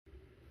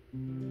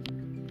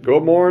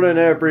Good morning,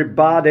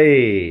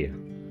 everybody.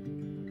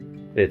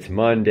 It's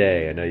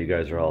Monday. I know you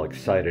guys are all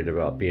excited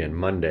about being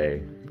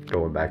Monday,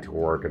 going back to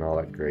work and all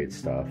that great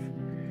stuff.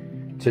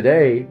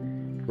 Today,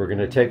 we're going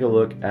to take a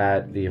look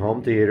at the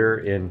home theater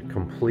in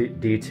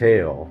complete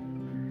detail.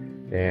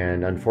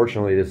 And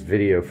unfortunately, this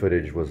video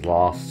footage was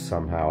lost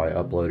somehow. I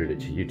uploaded it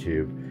to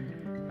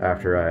YouTube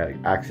after I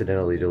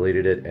accidentally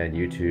deleted it and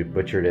YouTube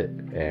butchered it.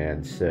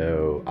 And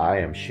so I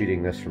am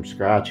shooting this from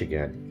scratch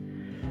again.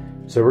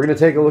 So we're going to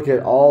take a look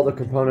at all the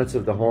components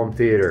of the home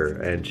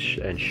theater and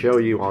show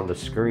you on the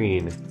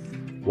screen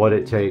what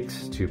it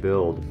takes to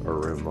build a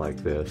room like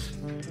this.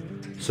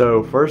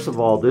 So first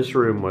of all, this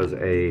room was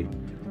a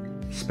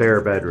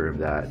spare bedroom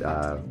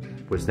that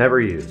was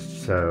never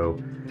used. So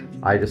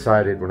I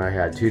decided when I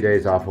had 2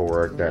 days off of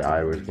work that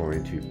I was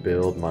going to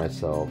build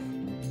myself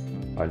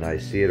a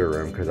nice theater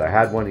room, because I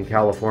had one in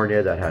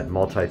California that had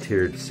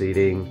multi-tiered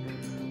seating.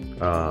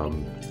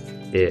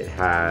 It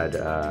had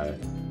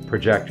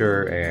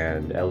projector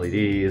and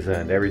LEDs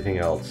and everything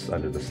else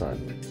under the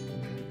sun.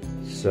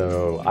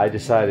 So I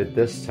decided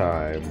this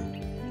time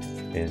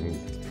in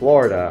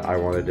Florida I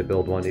wanted to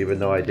build one, even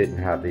though I didn't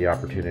have the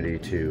opportunity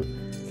to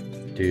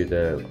do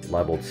the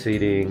leveled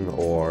seating,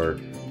 or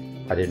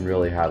I didn't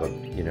really have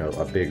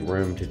a big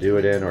room to do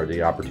it in, or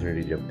the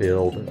opportunity to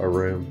build a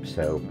room.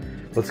 So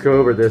let's go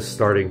over this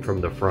starting from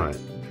the front.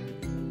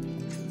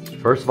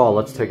 First of all,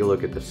 let's take a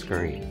look at the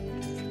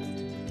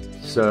screen.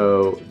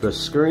 So the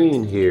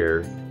screen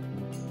here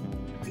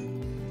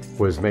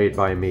was made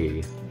by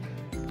me,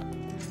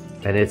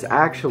 and it's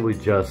actually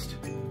just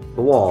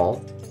the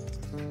wall,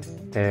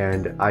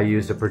 and I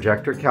used a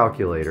projector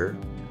calculator,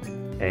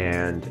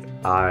 and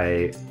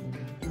I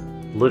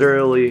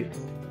literally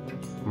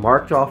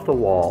marked off the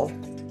wall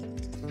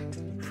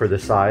for the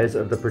size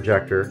of the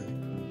projector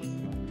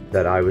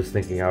that I was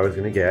thinking I was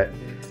going to get.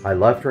 I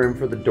left room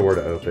for the door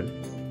to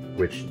open,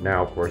 which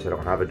now of course I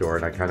don't have a door,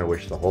 and I kind of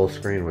wish the whole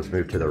screen was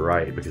moved to the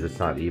right because it's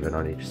not even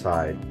on each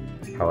side.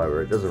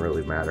 However, it doesn't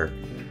really matter.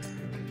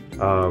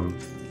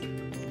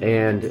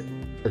 And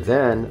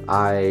then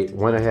I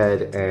went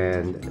ahead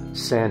and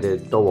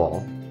sanded the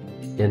wall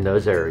in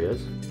those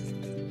areas.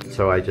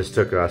 So I just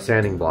took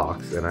sanding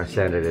blocks and I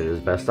sanded it as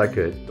best I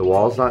could. The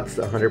wall's not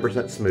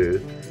 100%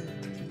 smooth.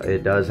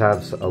 It does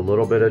have a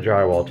little bit of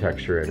drywall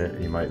texture in it.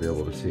 You might be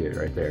able to see it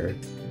right there.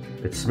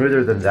 It's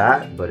smoother than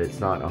that, but it's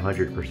not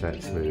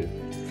 100% smooth.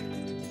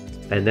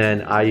 And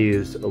then I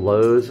used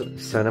Lowe's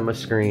Cinema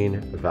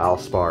Screen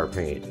Valspar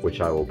paint,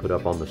 which I will put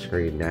up on the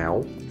screen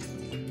now.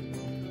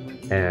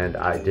 And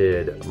I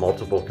did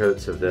multiple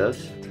coats of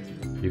this.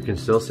 You can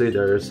still see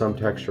there is some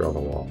texture on the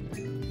wall.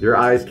 Your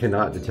eyes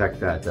cannot detect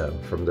that though,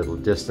 from the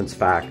distance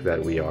back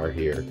that we are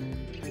here.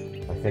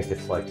 I think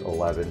it's like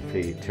 11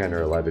 feet, 10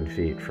 or 11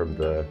 feet from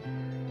the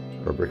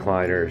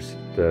recliners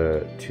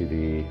to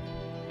the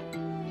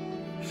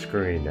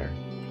screen there.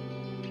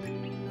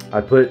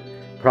 I put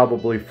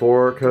probably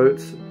 4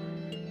 coats.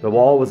 The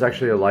wall was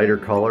actually a lighter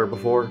color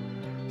before,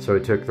 so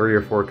it took 3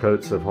 or 4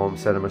 coats of home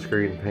cinema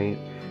screen paint.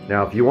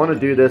 Now, if you want to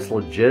do this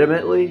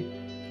legitimately,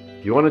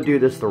 if you want to do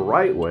this the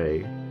right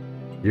way,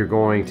 you're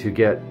going to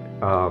get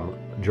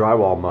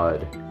drywall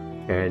mud,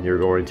 and you're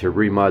going to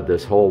remud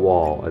this whole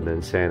wall and then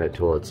sand it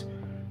till it's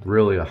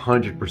really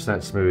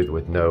 100% smooth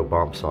with no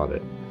bumps on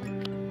it.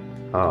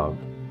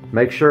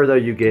 Make sure though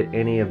you get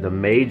any of the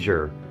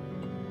major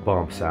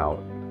bumps out,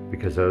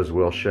 because those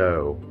will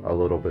show a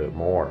little bit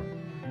more.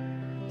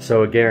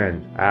 So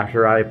again,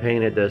 after I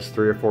painted this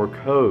 3 or 4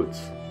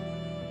 coats,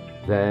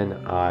 then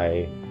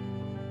I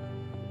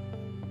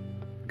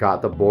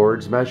got the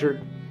boards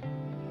measured.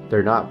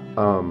 They're not,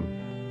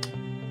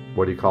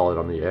 what do you call it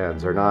on the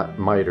ends? They're not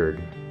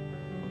mitered.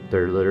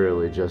 They're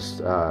literally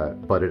just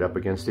butted up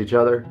against each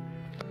other.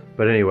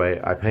 But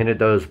anyway, I painted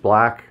those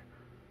black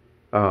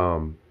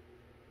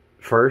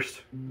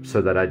first,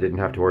 so that I didn't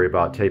have to worry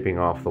about taping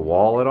off the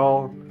wall at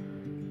all.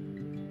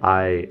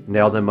 I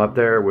nailed them up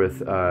there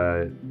with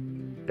a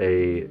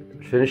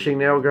finishing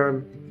nail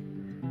gun.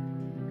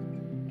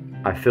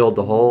 I filled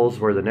the holes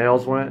where the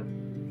nails went,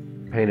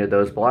 painted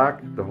those black,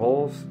 the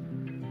holes,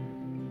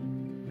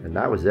 and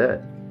that was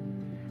it.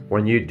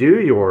 When you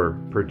do your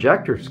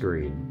projector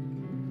screen,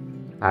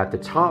 at the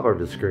top of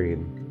the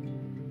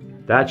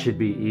screen, that should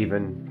be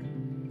even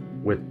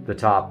with the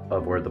top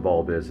of where the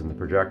bulb is in the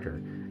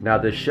projector. Now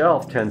this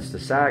shelf tends to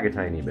sag a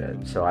tiny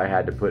bit, so I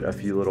had to put a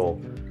few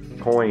little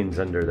coins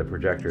under the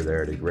projector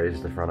there to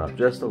raise the front up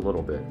just a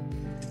little bit.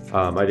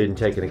 I didn't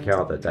take into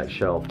account that that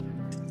shelf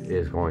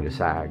is going to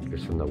sag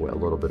just from a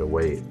little bit of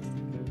weight.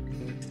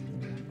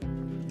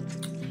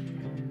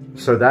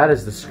 So that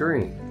is the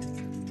screen.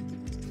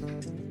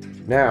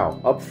 Now,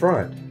 up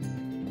front,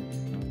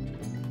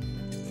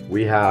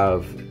 we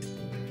have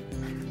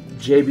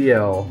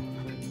JBL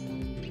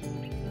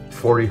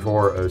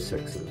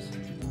 4406s.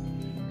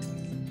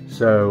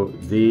 So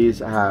these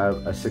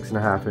have a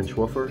 6.5-inch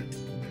woofer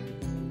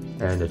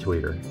and a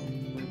tweeter.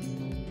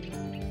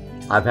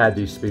 I've had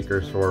these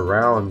speakers for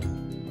around,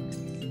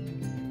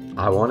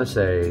 I want to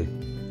say,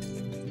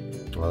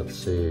 let's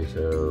see,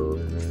 so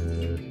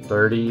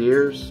 30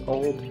 years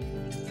old.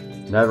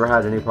 Never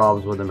had any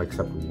problems with them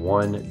except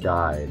one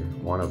died.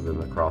 One of them,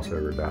 the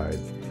crossover, died.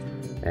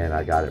 And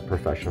I got it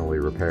professionally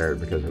repaired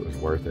because it was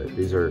worth it.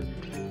 These are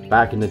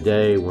back in the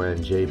day when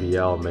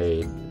JBL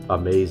made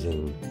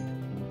amazing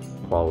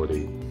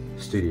quality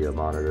studio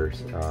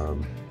monitors.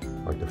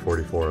 Like the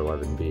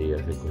 4411B,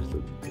 I think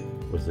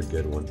was the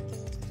good one.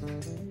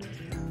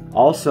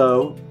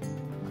 Also,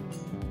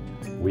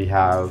 we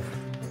have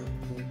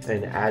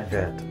an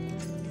Advent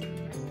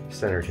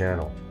center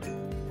channel.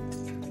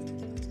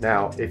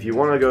 Now, if you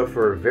want to go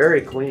for a very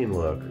clean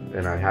look,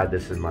 and I had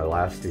this in my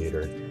last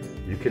theater,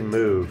 you can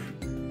move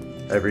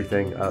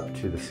everything up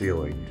to the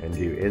ceiling and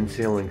do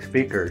in-ceiling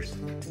speakers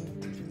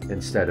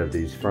instead of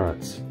these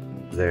fronts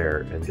there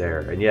and there.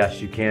 And yes,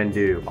 you can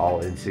do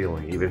all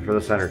in-ceiling, even for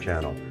the center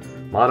channel.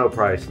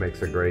 Monoprice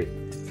makes a great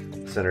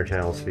center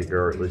channel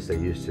speaker, or at least they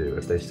used to.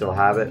 If they still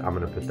have it, I'm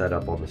going to put that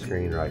up on the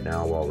screen right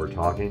now while we're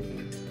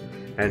talking.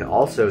 And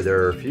also,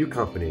 there are a few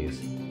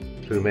companies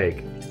who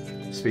make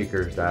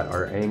speakers that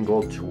are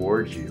angled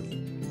towards you,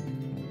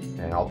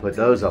 and I'll put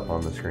those up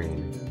on the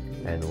screen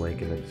and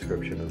link in the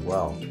description as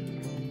well.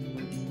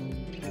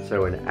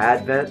 So an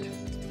Advent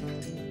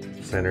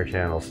center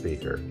channel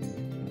speaker.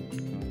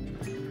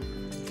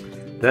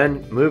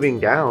 Then moving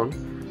down,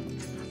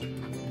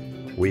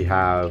 we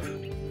have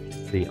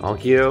the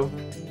Onkyo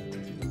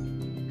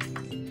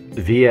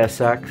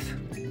VSX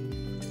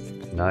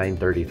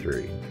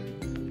 933.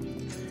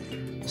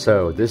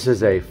 So this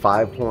is a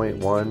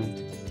 5.1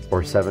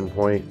 or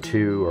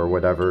 7.2 or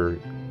whatever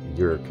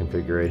your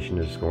configuration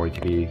is going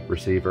to be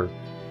receiver.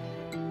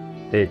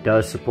 It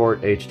does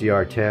support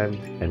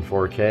HDR10 and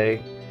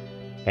 4K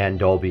and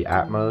Dolby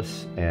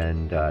Atmos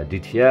and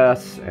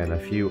DTS and a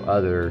few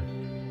other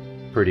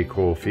pretty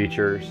cool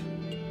features.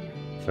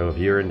 So if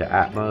you're into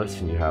Atmos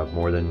and you have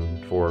more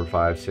than 4,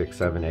 5, 6,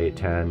 7, 8,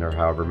 10 or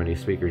however many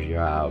speakers you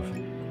have,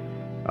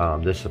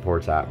 this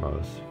supports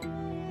Atmos.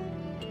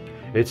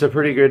 It's a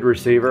pretty good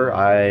receiver.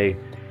 I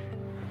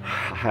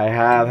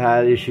have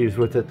had issues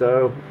with it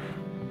though.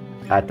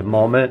 At the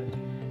moment,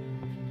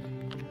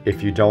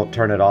 if you don't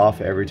turn it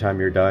off every time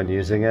you're done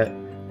using it,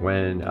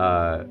 when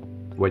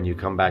you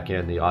come back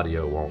in, the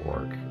audio won't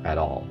work at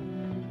all.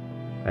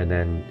 And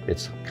then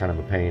it's kind of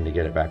a pain to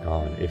get it back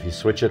on. If you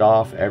switch it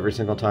off every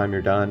single time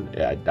you're done,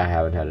 I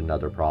haven't had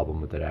another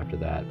problem with it after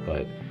that.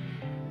 But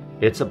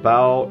it's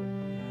about,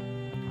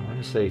 I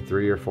want to say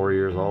 3 or 4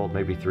 years old,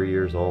 maybe 3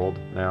 years old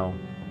now.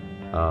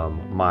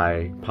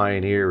 My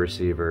Pioneer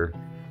receiver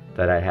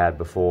that I had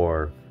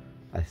before,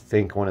 I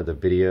think the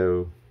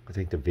video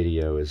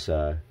is,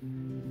 I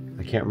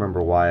can't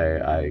remember why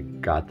I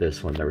got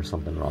this one. There was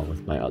something wrong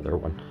with my other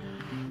one,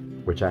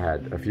 which I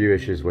had a few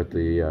issues with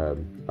the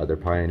other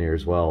Pioneer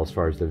as well as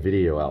far as the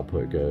video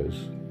output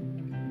goes.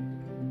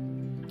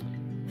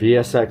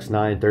 VSX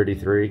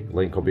 933,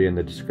 link will be in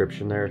the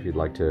description there if you'd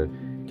like to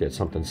get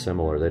something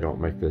similar. They don't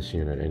make this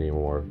unit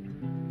anymore.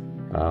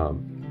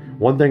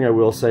 One thing I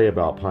will say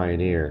about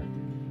Pioneer,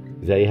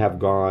 they have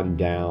gone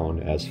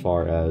down as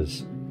far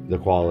as the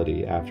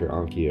quality after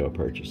Onkyo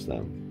purchased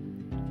them,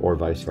 or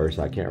vice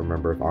versa. I can't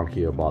remember if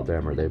Onkyo bought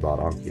them or they bought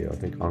Onkyo. I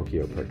think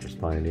Onkyo purchased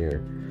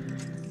Pioneer.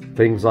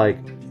 Things like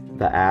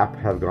the app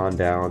have gone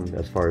down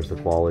as far as the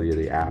quality of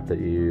the app that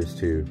you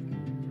use if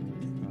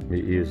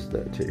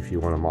you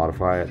want to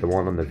modify it. The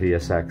one on the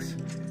VSX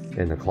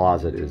in the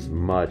closet is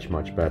much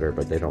better,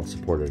 but they don't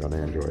support it on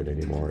Android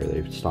anymore.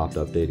 They've stopped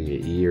updating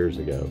it years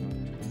ago.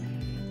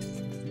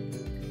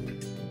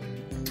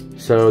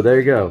 So there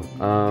you go.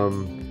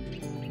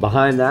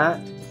 Behind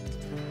that,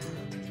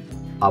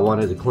 I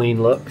wanted a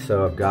clean look,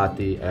 so I've got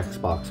the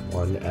Xbox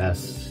One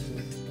S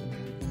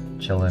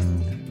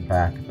chilling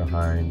back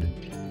behind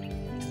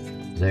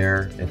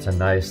there. It's a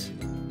nice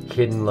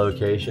hidden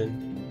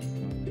location.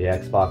 The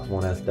Xbox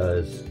One S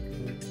does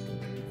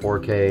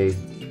 4K,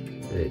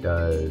 it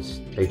does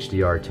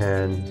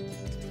HDR10,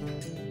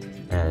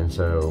 and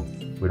so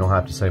we don't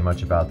have to say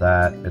much about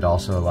that. It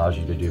also allows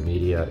you to do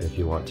media if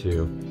you want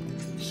to.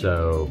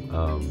 So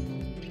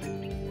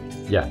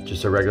yeah,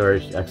 just a regular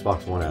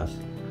Xbox One S.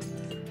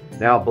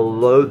 Now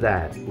below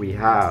that we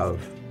have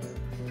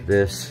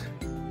this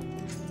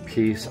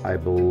piece, I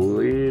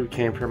believe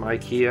came from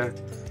IKEA,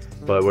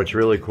 but what's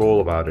really cool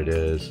about it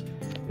is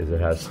it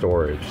has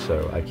storage.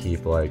 So I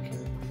keep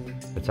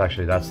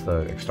that's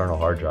the external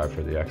hard drive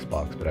for the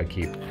Xbox, but I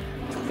keep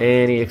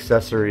any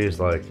accessories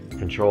like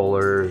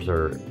controllers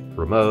or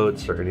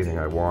remotes or anything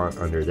I want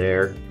under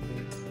there.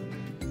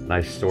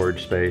 Nice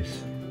storage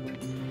space.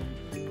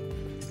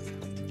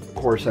 Of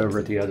course, over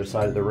at the other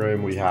side of the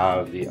room we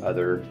have the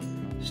other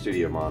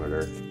studio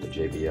monitor, the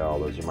JBL.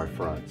 Those are my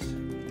fronts.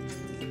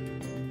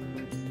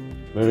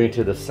 Moving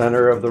to the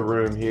center of the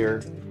room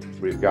here,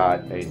 we've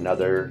got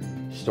another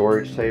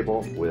storage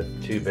table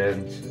with 2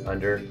 bins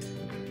under,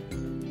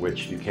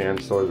 which you can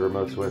store the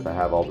remotes with. I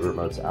have all the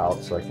remotes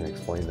out so I can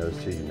explain those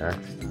to you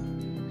next.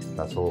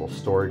 That's a little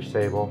storage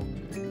table.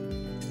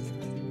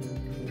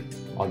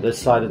 On this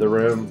side of the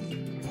room,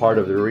 part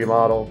of the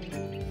remodel,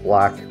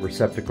 black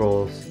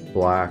receptacles,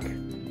 black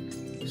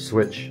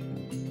switch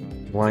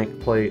blank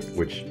plate,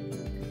 which,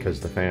 because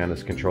the fan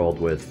is controlled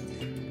with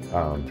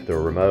the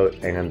remote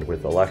and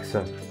with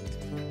Alexa.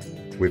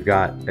 We've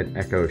got an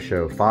Echo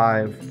Show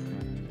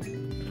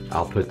 5.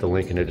 I'll put the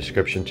link in the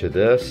description to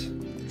this.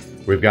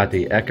 We've got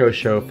the Echo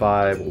Show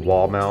 5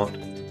 wall mount,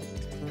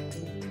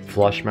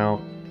 flush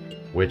mount,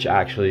 which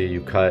actually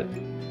you cut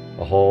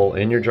a hole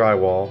in your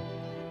drywall,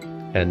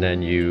 and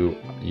then you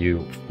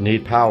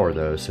need power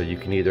though, so you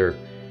can either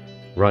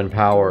run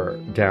power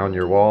down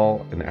your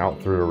wall and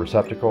out through a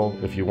receptacle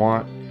if you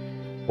want,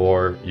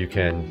 or you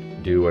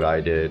can do what I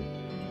did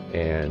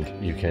and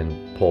you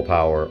can pull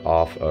power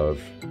off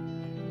of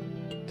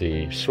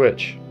the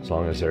switch as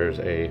long as there's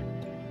a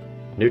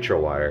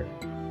neutral wire.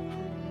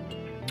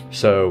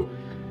 So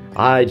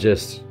I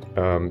just,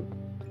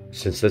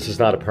 since this is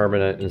not a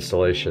permanent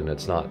installation,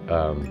 it's not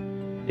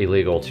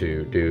illegal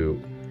to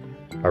do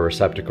a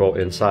receptacle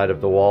inside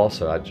of the wall,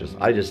 so I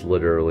just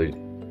literally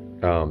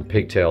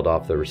pigtailed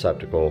off the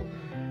receptacle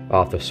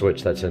off the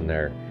switch that's in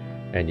there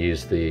and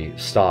used the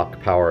stock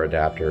power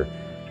adapter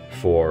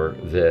for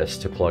this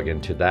to plug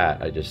into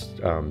that. I just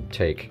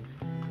take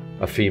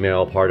a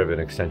female part of an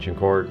extension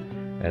cord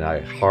and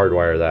I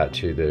hardwire that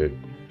to the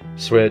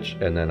switch,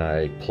 and then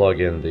I plug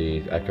in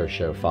the Echo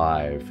Show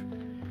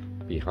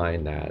 5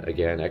 behind that.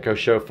 Again, Echo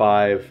Show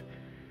 5,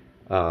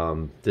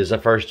 this is a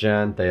first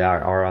gen. They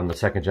are on the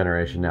second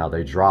generation now.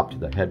 They dropped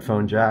the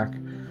headphone jack,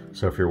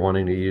 so if you're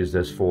wanting to use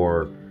this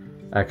for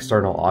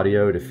external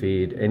audio to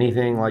feed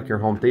anything like your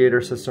home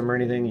theater system or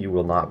anything, you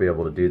will not be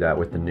able to do that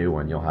with the new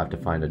one. You'll have to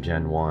find a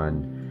Gen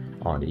 1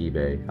 on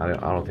eBay. I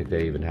don't think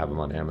they even have them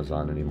on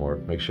Amazon anymore.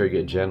 Make sure you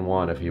get Gen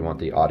 1 if you want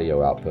the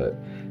audio output.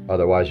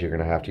 Otherwise, you're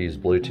going to have to use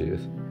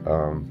Bluetooth.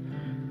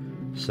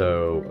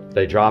 So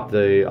they dropped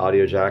the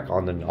audio jack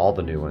on all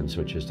the new ones,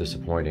 which is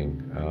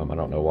disappointing. I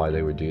don't know why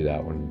they would do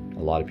that when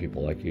a lot of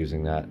people like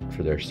using that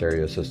for their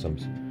stereo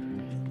systems.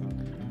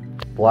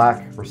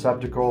 Black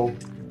receptacle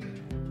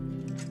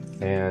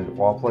and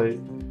wall plate.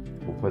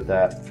 We'll put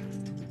that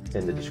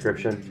in the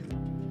description.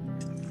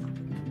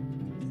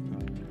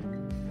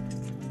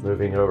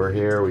 Moving over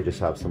here, we just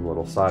have some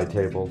little side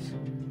tables.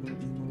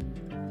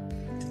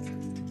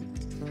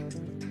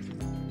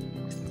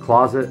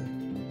 Closet.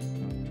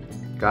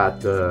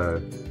 Got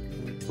the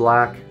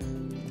black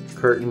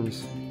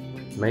curtains,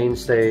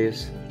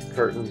 mainstays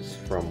curtains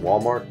from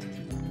Walmart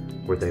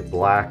with a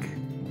black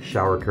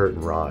shower curtain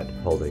rod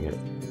holding it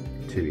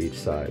to each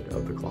side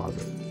of the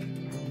closet.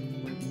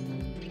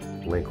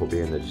 Link will be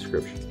in the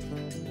description.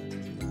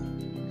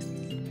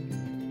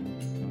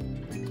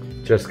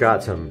 Just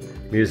got some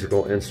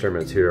musical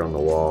instruments here on the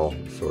wall,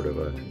 sort of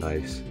a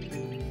nice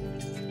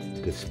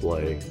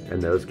display, and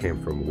those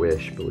came from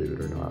Wish, believe it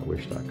or not,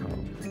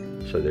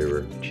 wish.com, so they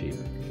were cheap.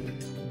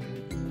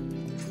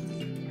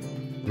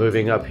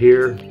 Moving up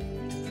here,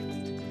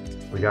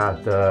 we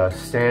got the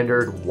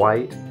standard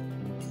white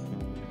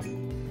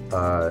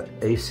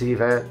AC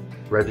vent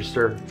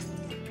register,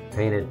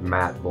 painted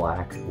matte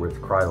black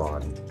with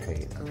Krylon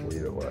paint, I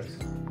believe it was.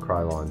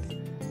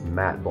 Krylon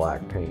matte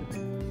black paint.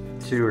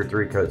 2 or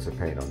 3 coats of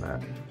paint on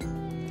that.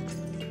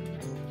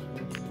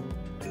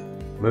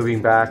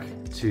 Moving back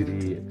to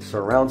the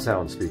surround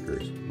sound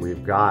speakers,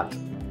 we've got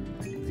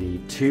the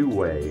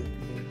two-way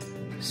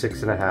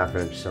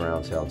 6.5-inch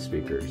surround sound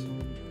speakers.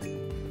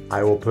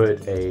 I will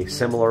put a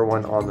similar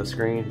one on the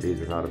screen. These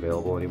are not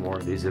available anymore.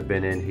 These have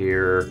been in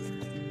here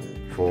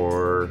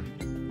for,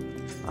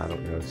 I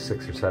don't know,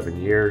 6 or 7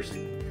 years.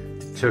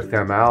 Took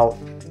them out,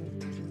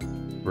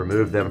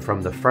 removed them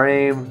from the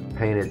frame,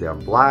 painted them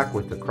black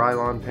with the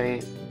Krylon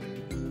paint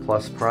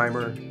plus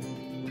primer.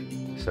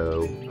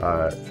 So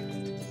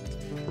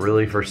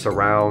really for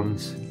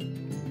surrounds,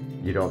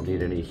 you don't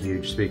need any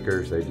huge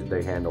speakers.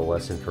 They handle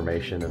less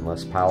information and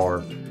less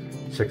power.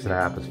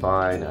 6.5 is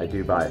fine. I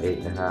do buy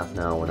 8.5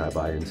 now when I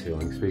buy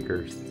in-ceiling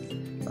speakers,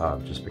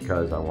 just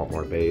because I want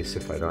more bass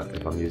if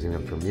I'm using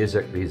them for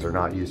music. These are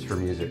not used for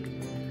music.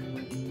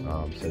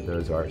 So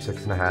those are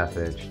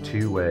 6.5-inch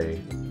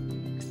two-way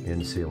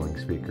in-ceiling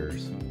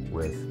speakers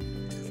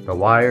with the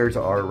wires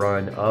are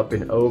run up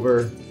and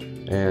over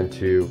and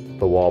to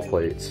the wall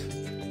plates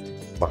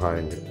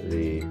behind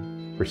the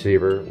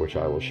receiver, which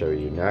I will show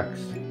you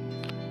next.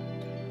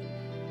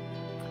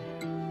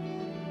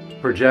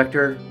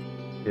 Projector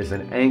is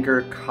an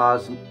Anker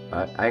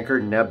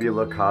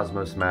Nebula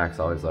Cosmos Max.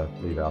 I always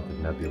leave out the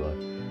Nebula.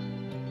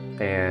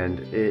 And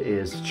it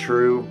is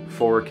true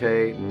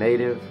 4K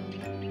native.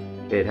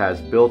 It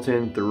has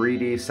built-in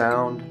 3D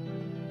sound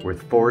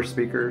with 4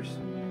 speakers,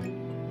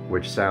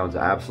 which sounds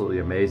absolutely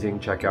amazing.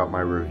 Check out my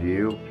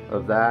review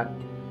of that,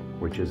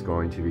 which is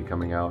going to be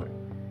coming out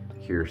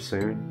here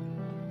soon.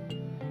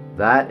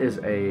 That is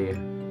a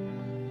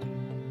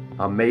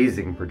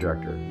amazing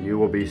projector. You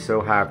will be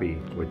so happy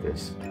with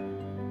this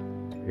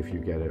if you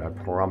get it. I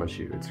promise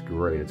you, it's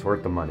great. It's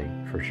worth the money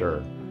for sure.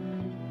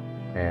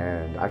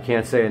 And I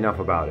can't say enough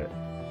about it.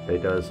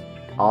 It does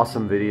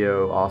awesome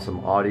video,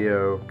 awesome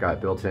audio,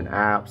 got built-in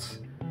apps.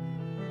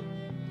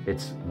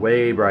 It's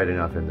way bright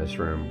enough in this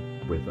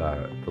room with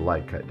the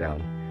light cut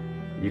down.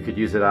 You could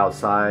use it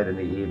outside in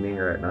the evening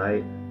or at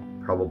night,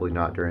 probably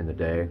not during the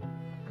day,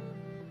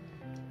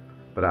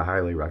 but I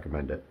highly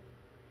recommend it.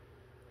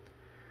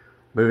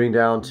 Moving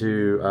down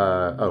to,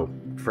 oh,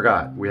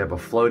 forgot, we have a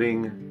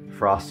floating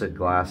frosted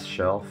glass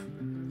shelf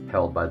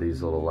held by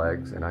these little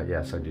legs, and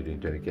yes, I do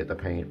need to get the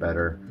paint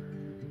better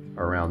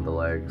around the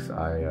legs.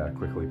 I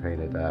quickly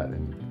painted that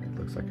and it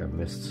looks like I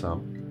missed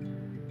some.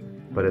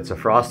 But it's a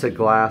frosted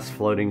glass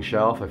floating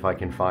shelf. If I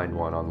can find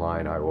one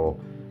online, I will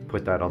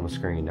put that on the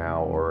screen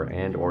now or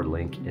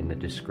link in the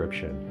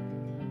description.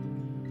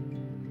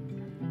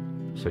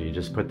 So you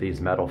just put these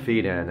metal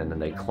feet in and then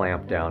they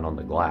clamp down on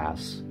the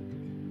glass.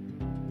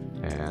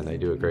 And they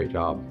do a great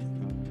job.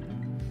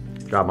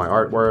 Got my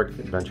artwork,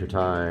 Adventure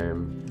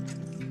Time,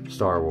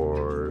 Star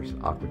Wars,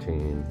 Aqua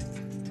Teen,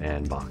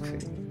 and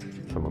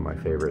boxing. Some of my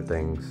favorite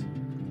things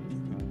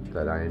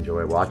that I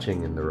enjoy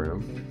watching in the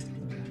room.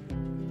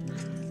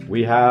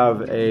 We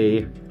have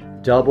a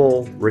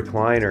double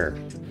recliner.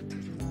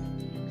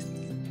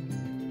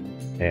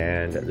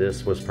 And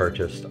this was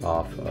purchased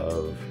off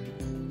of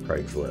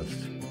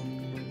Craigslist.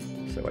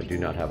 So I do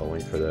not have a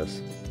link for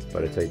this,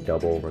 but it's a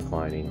double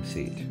reclining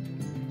seat.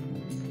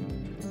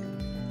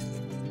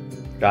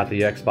 Got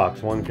the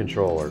Xbox One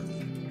controller,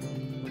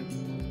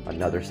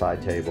 another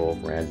side table,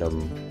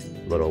 random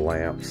little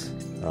lamps.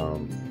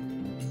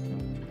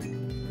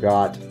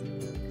 Got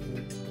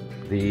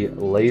the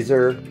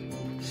laser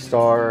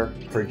star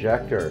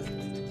projector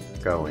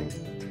going.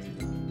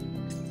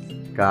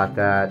 Got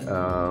that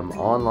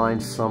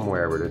online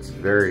somewhere, but it's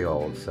very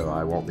old, so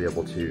I won't be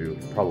able to,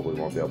 probably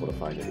won't be able to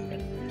find it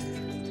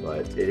again.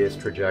 But it is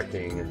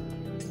projecting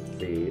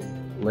the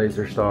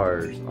laser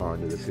stars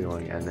onto the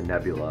ceiling and the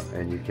nebula,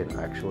 and you can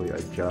actually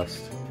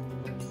adjust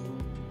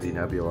the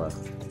nebula.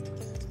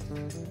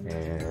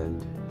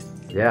 And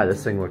yeah,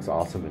 this thing looks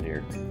awesome in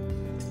here.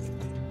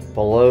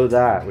 Below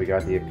that, we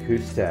got the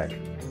Acoustic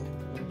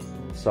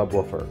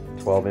subwoofer,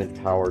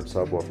 12-inch powered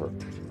subwoofer.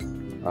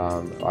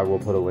 I will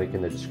put a link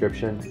in the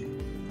description.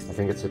 I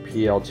think it's a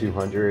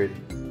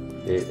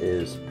PL200. It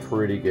is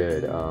pretty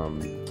good.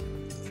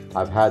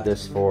 I've had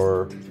this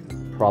for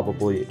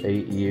probably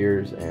 8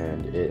 years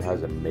and it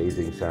has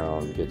amazing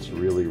sound. Gets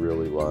really,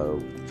 really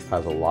low,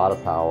 has a lot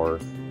of power,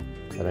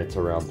 and it's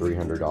around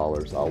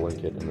 $300. I'll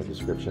link it in the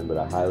description, but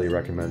I highly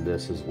recommend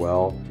this as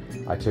well.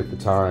 I took the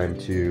time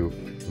to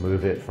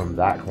move it from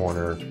that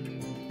corner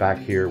back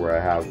here where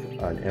I have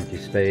an empty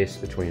space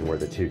between where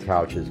the two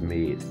couches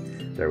meet.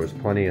 There was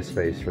plenty of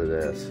space for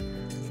this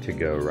to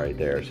go right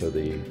there. So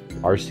the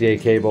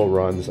RCA cable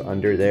runs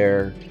under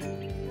there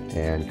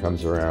and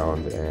comes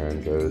around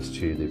and goes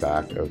to the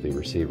back of the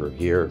receiver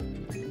here.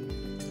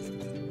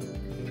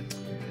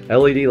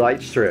 LED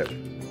light strip,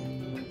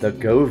 the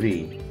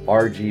Govee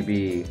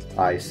RGB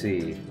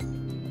IC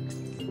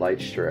light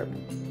strip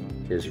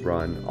is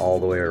run all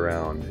the way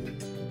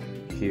around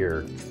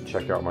here.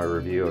 Check out my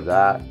review of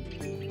that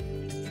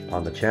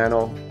on the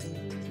channel.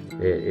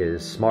 It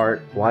is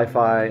smart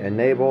Wi-Fi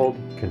enabled,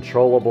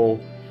 controllable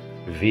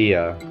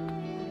via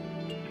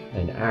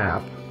an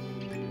app,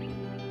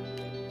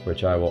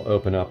 which I will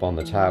open up on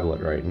the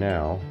tablet right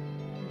now.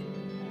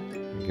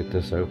 Get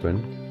this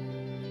open.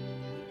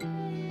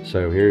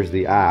 So here's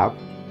the app.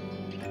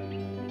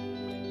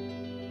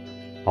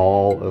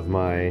 All of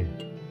my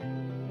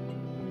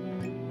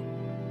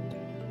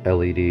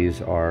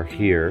LEDs are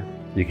here.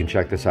 You can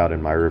check this out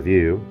in my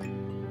review.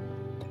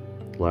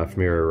 Left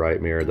mirror,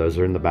 right mirror, those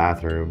are in the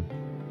bathroom.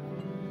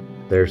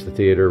 There's the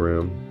theater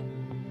room.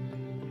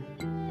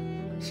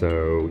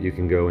 So you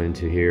can go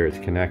into here, it's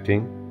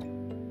connecting,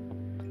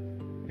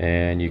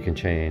 and you can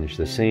change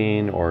the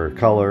scene or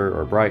color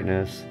or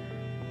brightness.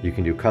 You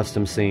can do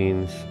custom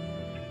scenes.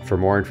 For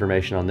more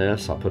information on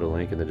this, I'll put a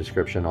link in the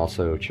description.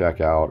 Also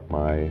check out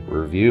my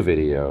review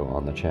video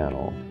on the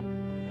channel.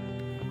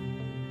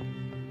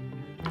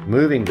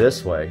 Moving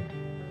this way,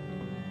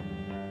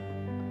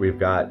 we've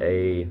got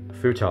a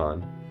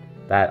futon.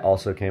 That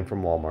also came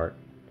from Walmart.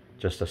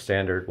 Just a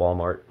standard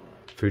Walmart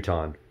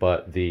futon,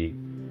 but the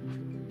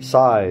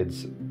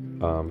sides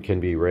can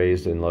be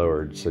raised and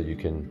lowered so you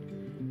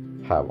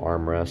can have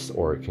armrests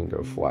or it can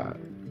go flat.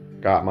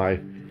 Got my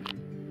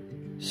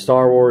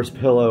Star Wars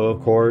pillow,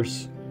 of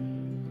course,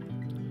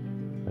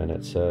 and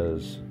it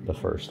says the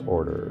First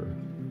Order.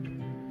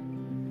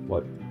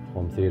 What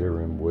home theater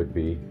room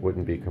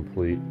wouldn't be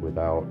complete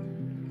without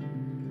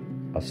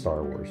a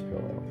Star Wars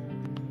pillow.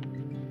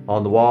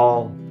 On the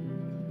wall,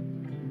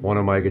 one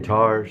of my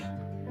guitars.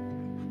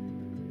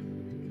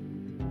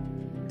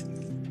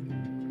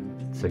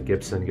 It's a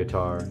Gibson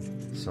guitar.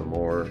 Some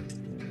more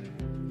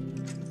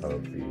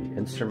of the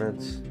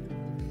instruments,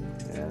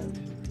 and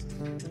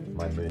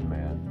my Moon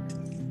Man,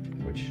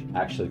 which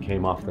actually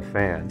came off the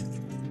fan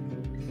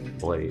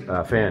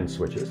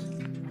switches.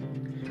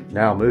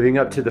 Now moving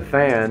up to the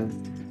fan,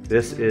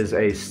 this is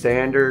a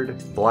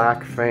standard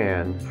black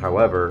fan.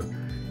 However,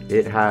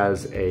 it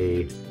has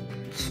a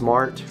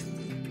smart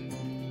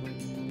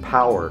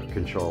power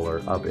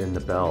controller up in the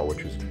bell,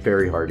 which was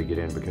very hard to get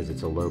in because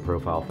it's a low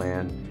profile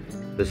fan.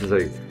 This is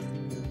a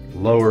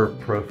lower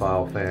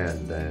profile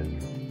fan than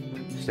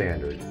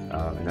standard,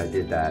 and I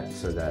did that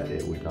so that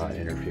it would not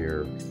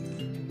interfere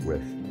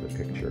with the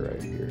picture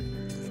right here.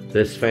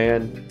 This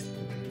fan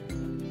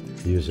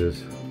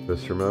uses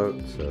this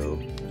remote, so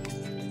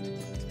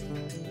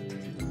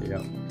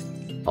yeah.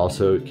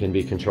 Also, it can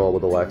be controlled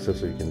with Alexa,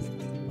 so you can,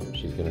 oh,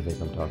 she's gonna think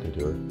I'm talking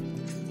to her.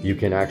 You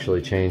can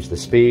actually change the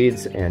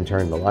speeds and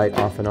turn the light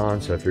off and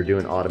on. So if you're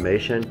doing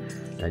automation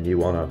and you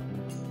wanna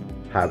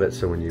have it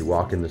so when you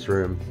walk in this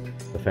room,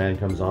 the fan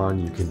comes on,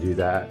 you can do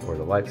that, or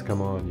the lights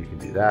come on, you can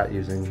do that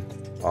using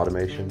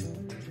automation.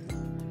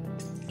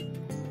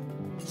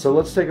 So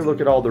let's take a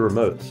look at all the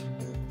remotes,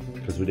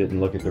 because we didn't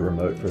look at the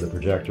remote for the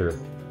projector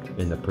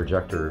in the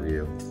projector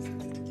review.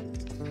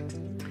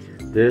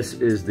 This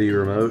is the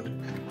remote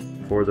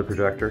for the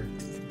projector,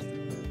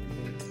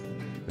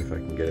 if I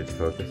can get it to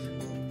focus.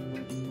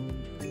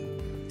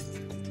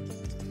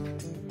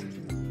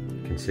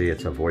 You can see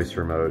it's a voice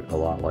remote, a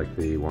lot like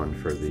the one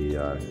for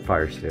the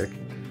Fire Stick.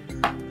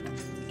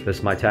 This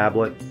is my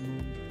tablet,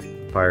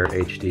 Fire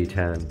HD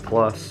 10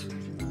 Plus.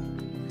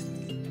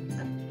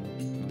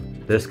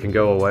 This can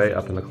go away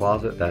up in the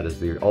closet. That is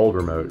the old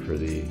remote for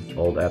the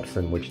old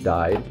Epson, which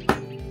died.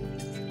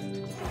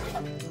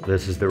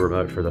 This is the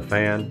remote for the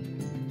fan.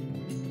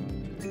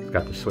 It's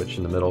got the switch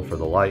in the middle for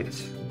the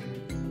lights.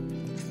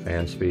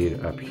 Fan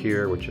speed up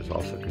here, which is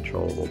also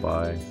controllable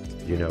by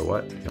you know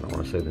what. I don't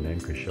want to say the name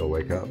because she'll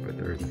wake up, but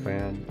there's a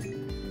fan.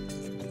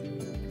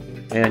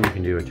 And you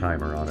can do a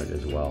timer on it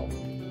as well.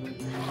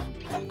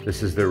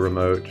 This is the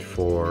remote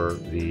for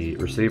the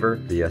receiver,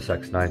 the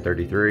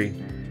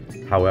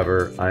SX933.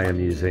 However, I am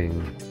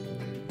using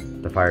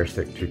the Fire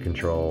Stick to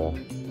control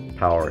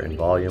power and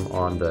volume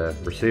on the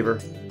receiver.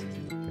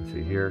 You can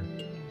see here.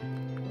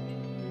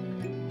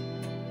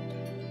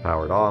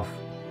 Powered off.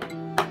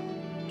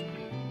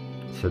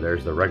 So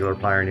there's the regular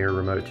Pioneer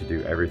remote to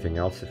do everything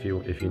else if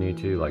you need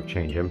to, like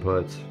change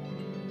inputs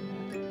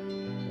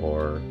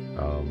or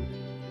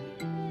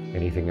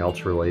anything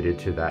else related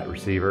to that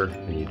receiver,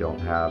 and you don't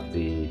have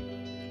the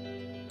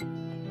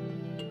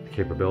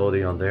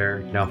capability on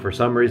there. Now, for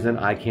some reason,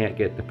 I can't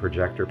get the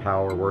projector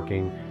power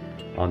working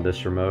on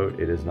this remote.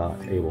 It is not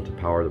able to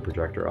power the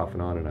projector off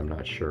and on, and I'm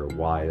not sure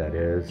why that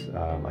is.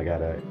 I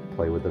gotta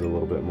play with it a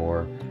little bit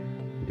more,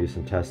 do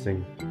some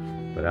testing.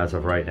 But as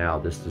of right now,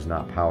 this does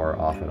not power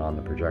off and on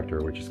the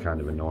projector, which is kind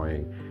of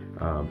annoying.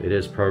 It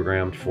is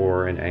programmed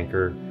for an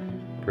Anchor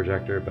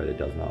projector, but it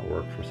does not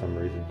work for some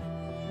reason.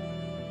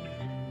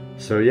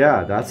 So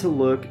yeah, that's a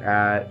look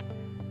at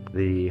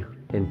the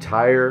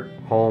entire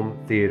home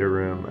theater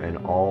room and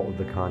all of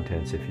the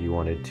contents if you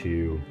wanted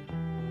to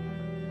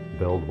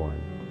build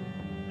one.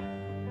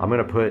 I'm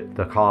gonna put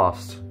the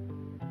cost,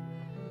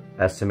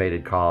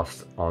 estimated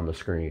cost, on the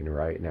screen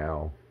right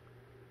now.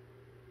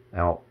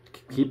 Now,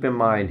 keep in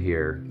mind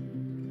here,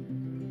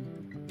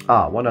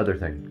 one other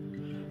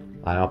thing.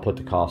 I'll put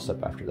the cost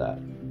up after that.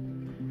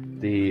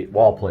 The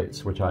wall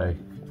plates, which I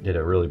did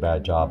a really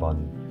bad job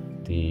on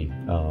the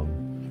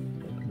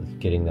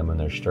getting them in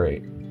there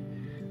straight.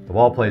 The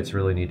wall plates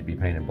really need to be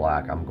painted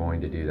black. I'm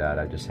going to do that.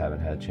 I just haven't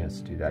had a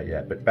chance to do that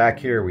yet. But back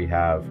here we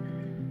have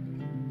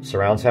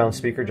surround sound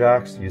speaker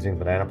jacks using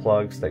banana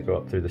plugs that go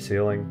up through the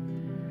ceiling.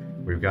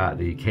 We've got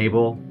the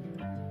cable.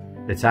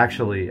 It's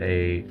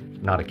actually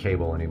not a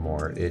cable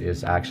anymore. It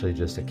is actually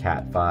just a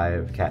Cat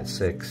 5, Cat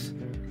 6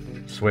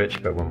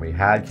 switch, but when we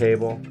had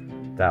cable,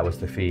 that was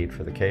the feed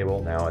for the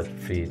cable. Now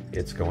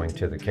it's going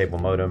to the cable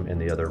modem in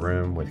the other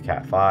room with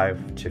Cat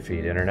 5 to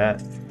feed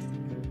internet.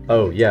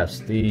 Oh yes,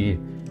 the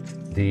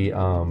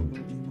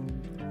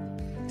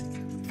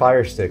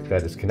Fire Stick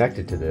that is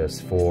connected to this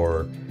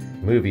for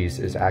movies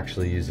is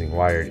actually using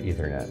wired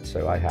Ethernet,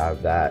 so I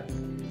have that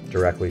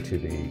directly to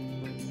the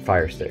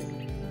Fire Stick.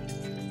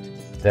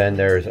 Then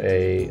there's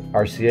a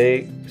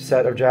RCA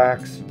set of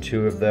jacks.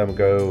 Two of them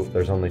go,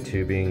 there's only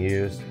two being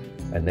used,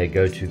 and they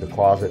go to the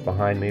closet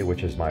behind me,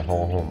 which is my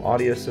whole home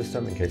audio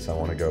system in case I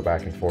want to go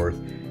back and forth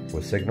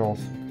with signals.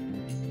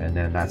 And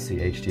then that's the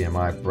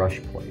HDMI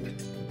brush plate.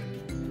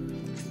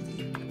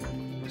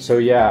 So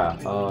yeah,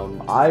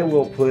 I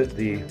will put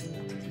the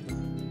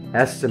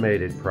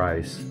estimated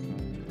price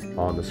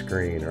on the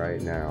screen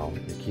right now.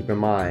 Keep in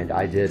mind,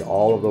 I did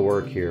all of the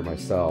work here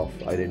myself.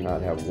 I did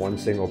not have one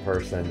single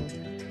person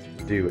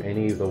do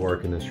any of the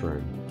work in this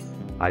room.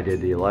 I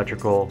did the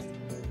electrical.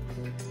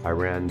 I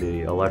ran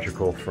the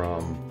electrical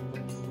from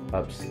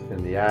up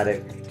in the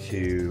attic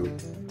to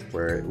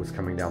where it was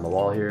coming down the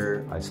wall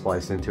here. I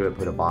spliced into it,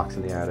 put a box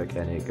in the attic,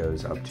 and it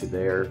goes up to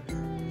there.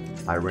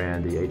 I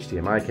ran the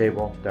HDMI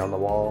cable down the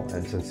wall,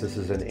 and since this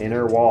is an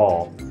inner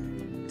wall,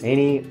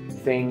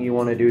 anything you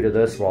want to do to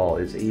this wall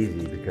is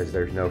easy because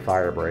there's no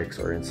fire breaks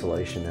or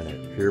insulation in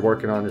it. If you're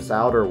working on this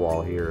outer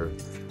wall here,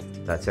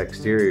 that's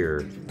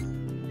exterior,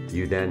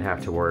 you then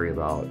have to worry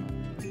about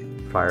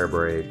fire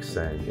breaks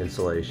and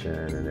insulation,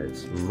 and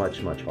it's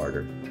much, much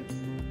harder.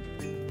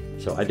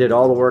 So I did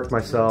all the work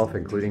myself,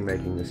 including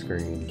making the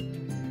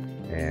screen,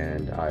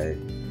 and I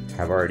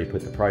have already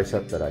put the price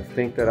up that I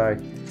think that I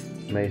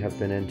may have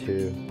been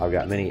into. I've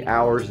got many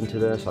hours into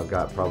this. I've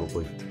got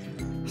probably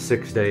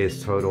 6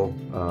 days total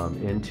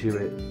into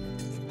it,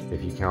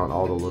 if you count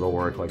all the little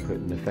work like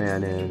putting the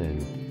fan in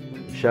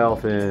and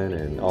shelf in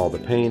and all the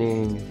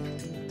painting.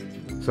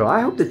 So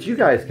I hope that you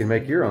guys can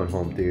make your own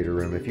home theater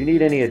room. If you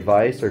need any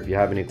advice or if you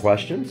have any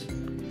questions,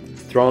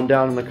 throw them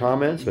down in the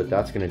comments, but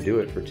that's going to do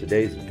it for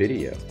today's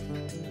video.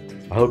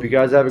 I hope you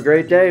guys have a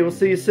great day. We'll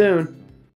see you soon.